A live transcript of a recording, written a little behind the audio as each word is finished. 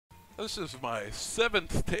This is my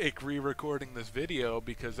 7th take re-recording this video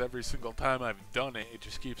because every single time I've done it, it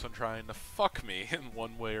just keeps on trying to fuck me in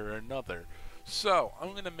one way or another. So,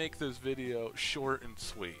 I'm going to make this video short and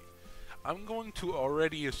sweet. I'm going to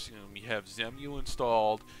already assume you have Xemu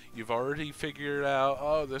installed, you've already figured out,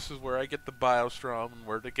 oh, this is where I get the BIOS from and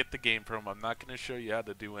where to get the game from. I'm not going to show you how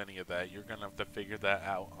to do any of that. You're going to have to figure that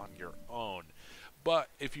out on your own. But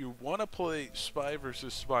if you want to play Spy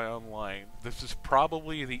vs. Spy Online, this is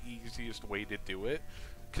probably the easiest way to do it,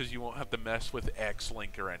 because you won't have to mess with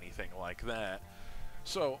X-Link or anything like that.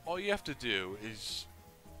 So, all you have to do is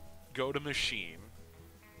go to Machine.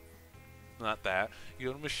 Not that. You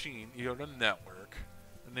go to Machine, you go to Network,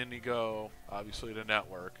 and then you go, obviously, to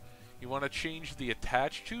Network. You want to change the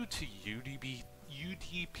attached to UDP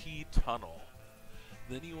tunnel.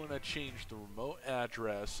 Then you want to change the remote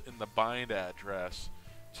address and the bind address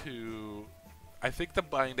to... I think the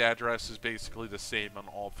bind address is basically the same on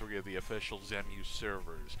all three of the official Xemu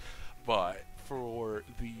servers. But for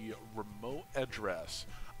the remote address,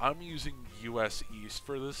 I'm using US East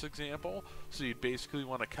for this example. So you'd basically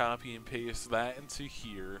want to copy and paste that into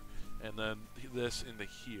here, and then this into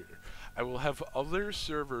here. I will have other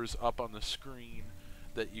servers up on the screen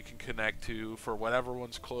that you can connect to for whatever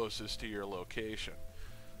one's closest to your location.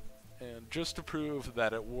 And just to prove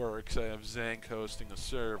that it works, I have Zank hosting a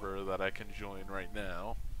server that I can join right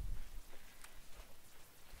now.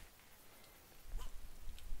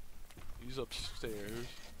 He's upstairs.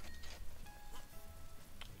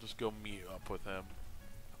 Just go meet up with him.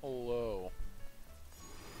 Hello.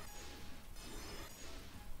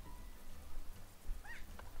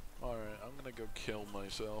 Alright, I'm gonna go kill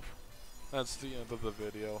myself. That's the end of the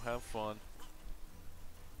video. Have fun.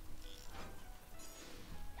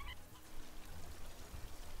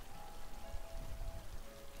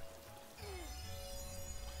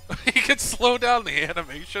 He can slow down the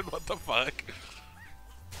animation? What the fuck?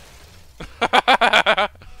 I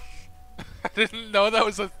didn't know that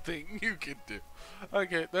was a thing you could do.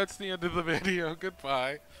 Okay, that's the end of the video.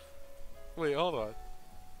 Goodbye. Wait, hold on.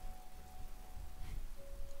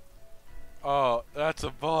 Oh, that's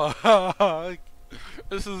a bug.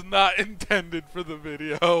 This is not intended for the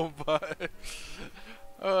video, but...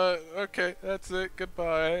 okay, that's it.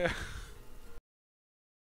 Goodbye.